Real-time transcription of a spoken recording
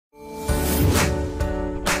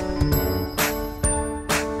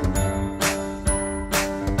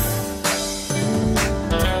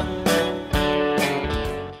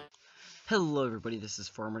Hello everybody, this is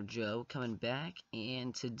Farmerjoe coming back,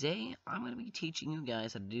 and today I'm going to be teaching you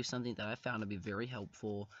guys how to do something that I found to be very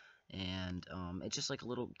helpful, and it's just like a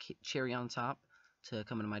little cherry on top to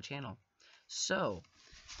come into my channel. So,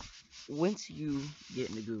 once you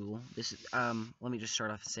get into Google, this is, let me just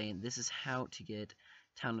start off saying this is how to get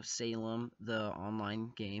Town of Salem, the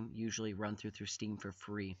online game, usually run through Steam for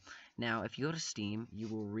free. Now, if you go to Steam, you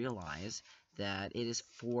will realize that it is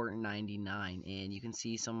 $4.99, and you can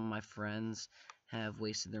see some of my friends have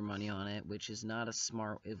wasted their money on it, which is not the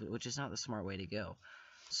smart way to go.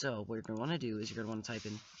 So what you're going to want to do is you're going to want to type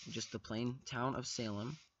in just the plain Town of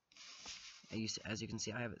Salem. As you can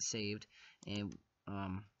see, I have it saved, and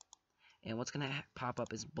what's going to pop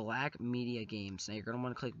up is Black Media Games. Now you're going to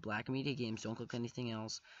want to click Black Media Games. Don't click anything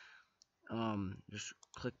else. Just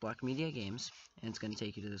click Black Media Games, and it's going to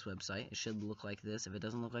take you to this website. It should look like this. If it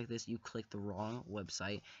doesn't look like this, you click the wrong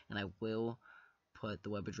website, and I will put the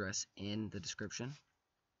web address in the description.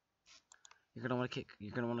 You're going to want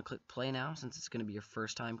to click play now, since it's going to be your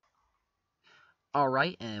first time.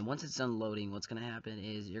 Alright, and once it's done loading, what's going to happen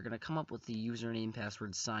is you're going to come up with the username,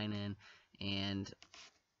 password, sign in, and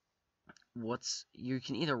you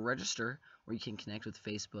can either register or you can connect with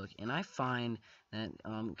Facebook, and I find that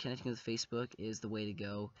connecting with Facebook is the way to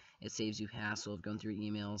go. It saves you hassle of going through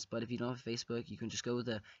emails. But if you don't have Facebook, you can just go with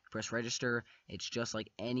press register. It's just like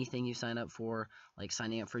anything you sign up for, like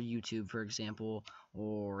signing up for YouTube, for example,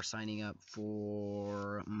 or signing up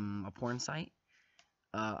for a porn site.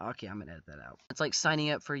 Okay, I'm gonna edit that out. It's like signing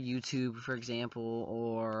up for YouTube, for example,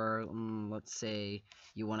 or let's say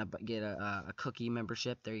you want to get a cookie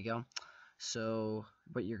membership. There you go. So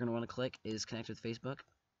what you're going to want to click is connect with Facebook.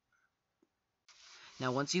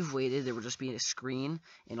 Now once you've waited, there will just be a screen,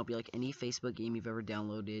 and it'll be like any Facebook game you've ever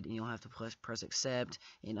downloaded, and you'll have to press accept,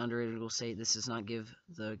 and under it will say this does not give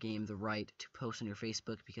the game the right to post on your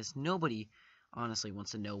Facebook, because nobody honestly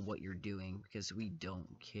wants to know what you're doing, because we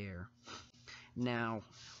don't care. Now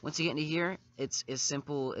once you get into here, it's as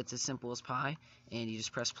simple as pie, and you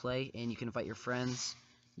just press play, and you can invite your friends.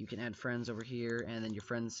 You can add friends over here, and then your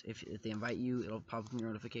friends, if they invite you, it'll pop up in your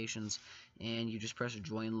notifications, and you just press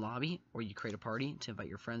join lobby, or you create a party to invite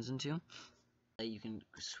your friends into. You can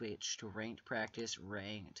switch to ranked, practice,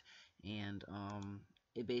 ranked, and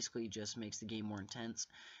it basically just makes the game more intense.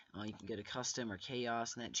 You can get a custom or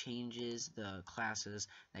chaos, and that changes the classes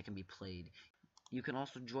that can be played. You can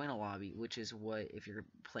also join a lobby, which is what, if you're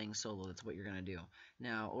playing solo, that's what you're going to do.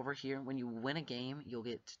 Now, over here, when you win a game, you'll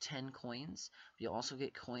get 10 coins. You'll also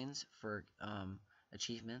get coins for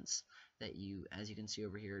achievements that as you can see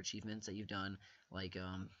over here, achievements that you've done, like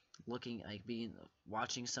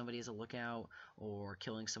watching somebody as a lookout, or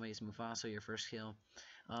killing somebody as Mufasa, your first kill.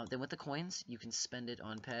 Then with the coins, you can spend it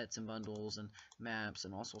on pets and bundles and maps,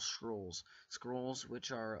 and also scrolls. Scrolls,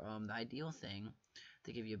 which are the ideal thing.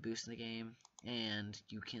 They give you a boost in the game, and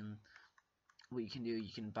what you can do,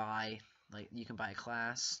 you can buy a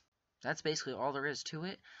class. That's basically all there is to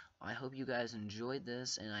it. I hope you guys enjoyed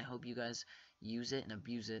this, and I hope you guys use it and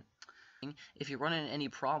abuse it. If you're running into any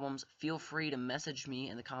problems, feel free to message me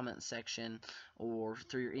in the comment section or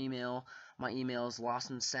through your email. My email is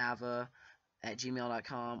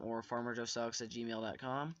lostandSava@gmail.com or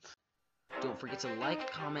farmerjoesucks@gmail.com. Don't forget to like,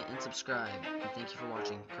 comment, and subscribe. And thank you for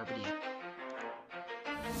watching. Carpe diem.